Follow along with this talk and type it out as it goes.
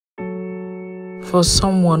For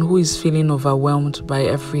someone who is feeling overwhelmed by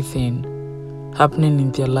everything happening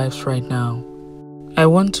in their lives right now, I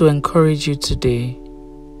want to encourage you today.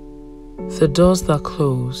 The doors that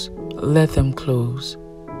close, let them close.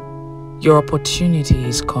 Your opportunity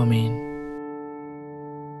is coming.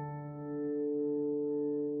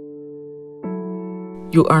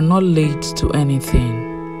 You are not late to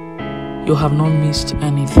anything. You have not missed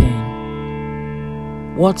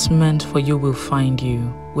anything. What's meant for you will find you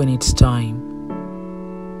when it's time.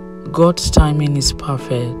 God's timing is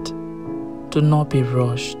perfect. Do not be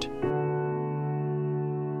rushed.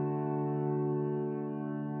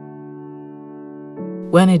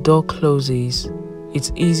 When a door closes,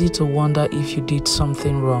 it's easy to wonder if you did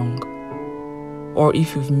something wrong or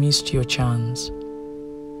if you've missed your chance.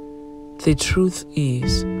 The truth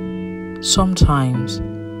is, sometimes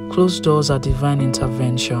closed doors are divine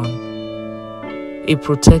intervention, a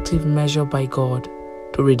protective measure by God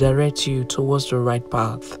to redirect you towards the right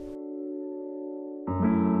path.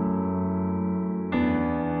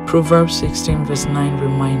 Proverbs 16 verse 9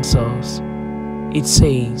 reminds us, it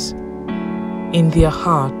says, "In their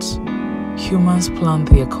hearts, humans plan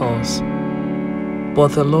their course, but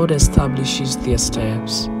the Lord establishes their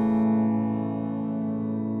steps."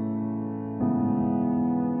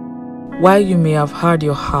 While you may have had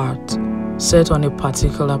your heart set on a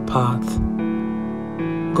particular path,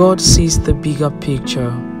 God sees the bigger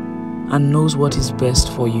picture and knows what is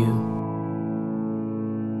best for you.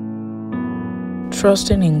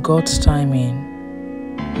 Trusting in God's timing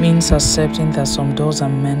means accepting that some doors are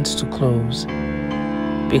meant to close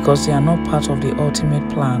because they are not part of the ultimate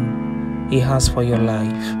plan He has for your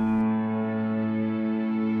life.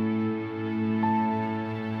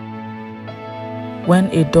 When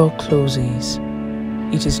a door closes,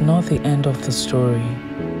 it is not the end of the story.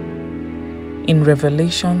 In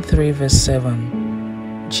Revelation 3 verse 7,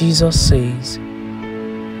 Jesus says,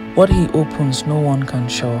 "What He opens no one can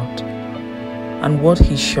shut, and what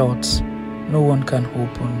He shuts no one can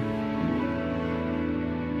open."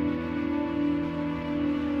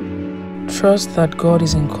 Trust that God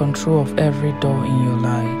is in control of every door in your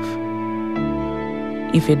life.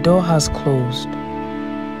 If a door has closed,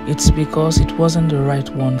 it's because it wasn't the right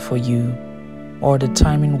one for you or the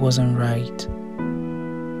timing wasn't right.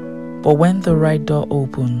 But when the right door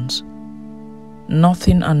opens,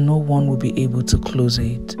 nothing and no one will be able to close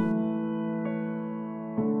it.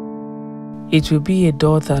 It will be a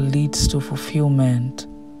door that leads to fulfillment,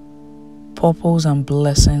 purpose and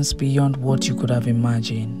blessings beyond what you could have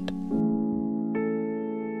imagined.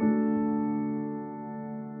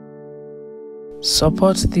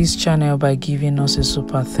 Support this channel by giving us a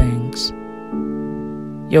super thanks.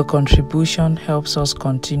 Your contribution helps us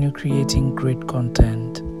continue creating great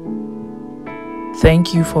content.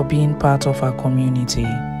 Thank you for being part of our community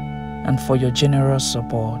and for your generous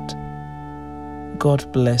support. God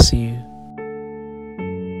bless you.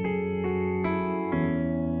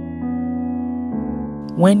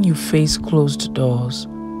 When you face closed doors,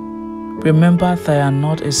 remember they are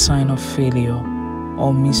not a sign of failure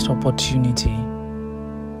or missed opportunity.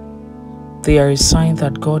 They are a sign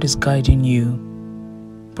that God is guiding you,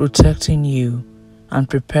 protecting you, and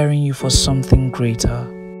preparing you for something greater.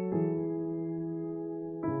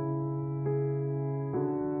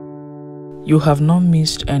 You have not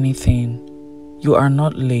missed anything. You are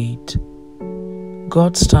not late.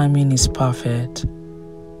 God's timing is perfect,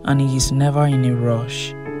 and He is never in a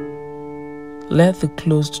rush. Let the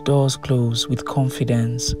closed doors close with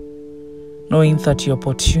confidence, knowing that the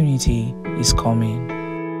opportunity is coming.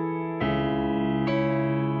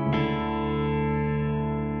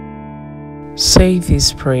 Say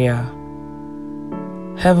this prayer.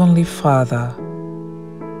 Heavenly Father,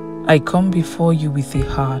 I come before you with a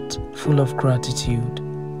heart full of gratitude.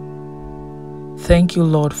 Thank you,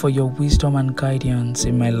 Lord, for your wisdom and guidance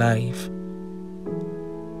in my life.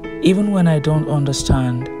 Even when I don't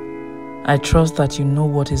understand, I trust that you know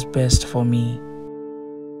what is best for me.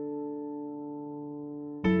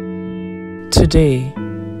 Today,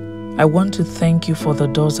 I want to thank you for the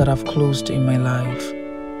doors that have closed in my life.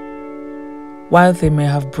 While they may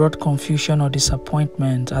have brought confusion or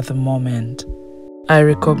disappointment at the moment, I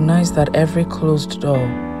recognize that every closed door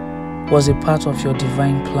was a part of your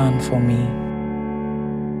divine plan for me.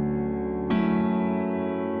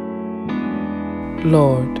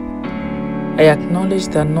 Lord, I acknowledge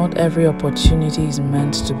that not every opportunity is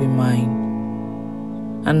meant to be mine,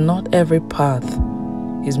 and not every path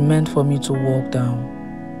is meant for me to walk down.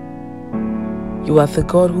 You are the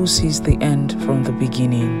God who sees the end from the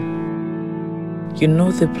beginning. You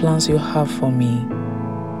know the plans you have for me,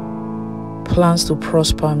 plans to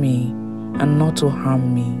prosper me and not to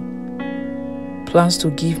harm me, plans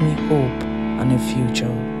to give me hope and a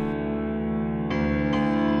future.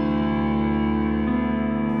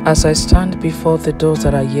 As I stand before the doors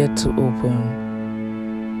that are yet to open,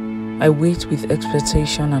 I wait with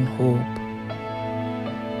expectation and hope.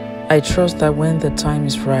 I trust that when the time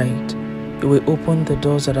is right, you will open the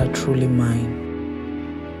doors that are truly mine.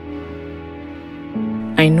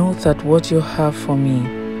 I know that what you have for me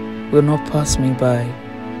will not pass me by,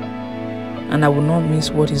 and I will not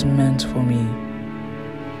miss what is meant for me.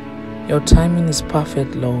 Your timing is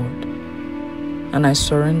perfect, Lord, and I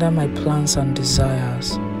surrender my plans and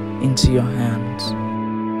desires into your hands.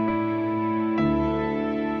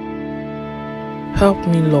 Help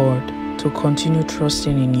me, Lord, to continue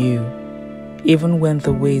trusting in you, even when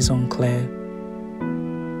the way is unclear.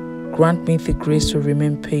 Grant me the grace to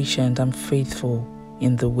remain patient and faithful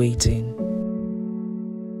in the waiting.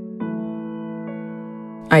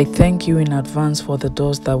 I thank you in advance for the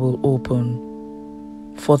doors that will open,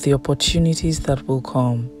 for the opportunities that will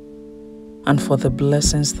come, and for the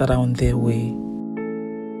blessings that are on their way.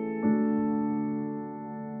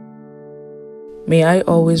 May I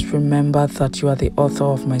always remember that you are the author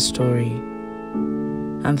of my story,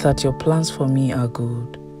 and that your plans for me are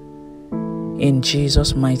good. In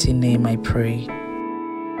Jesus' mighty name I pray.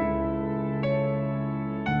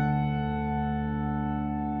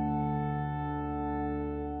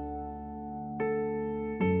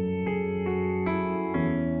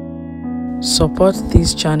 Support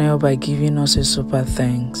this channel by giving us a super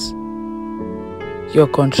thanks. Your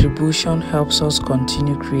contribution helps us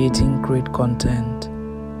continue creating great content.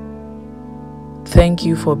 Thank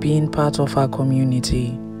you for being part of our community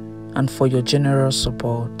and for your generous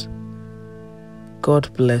support.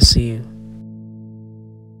 God bless you.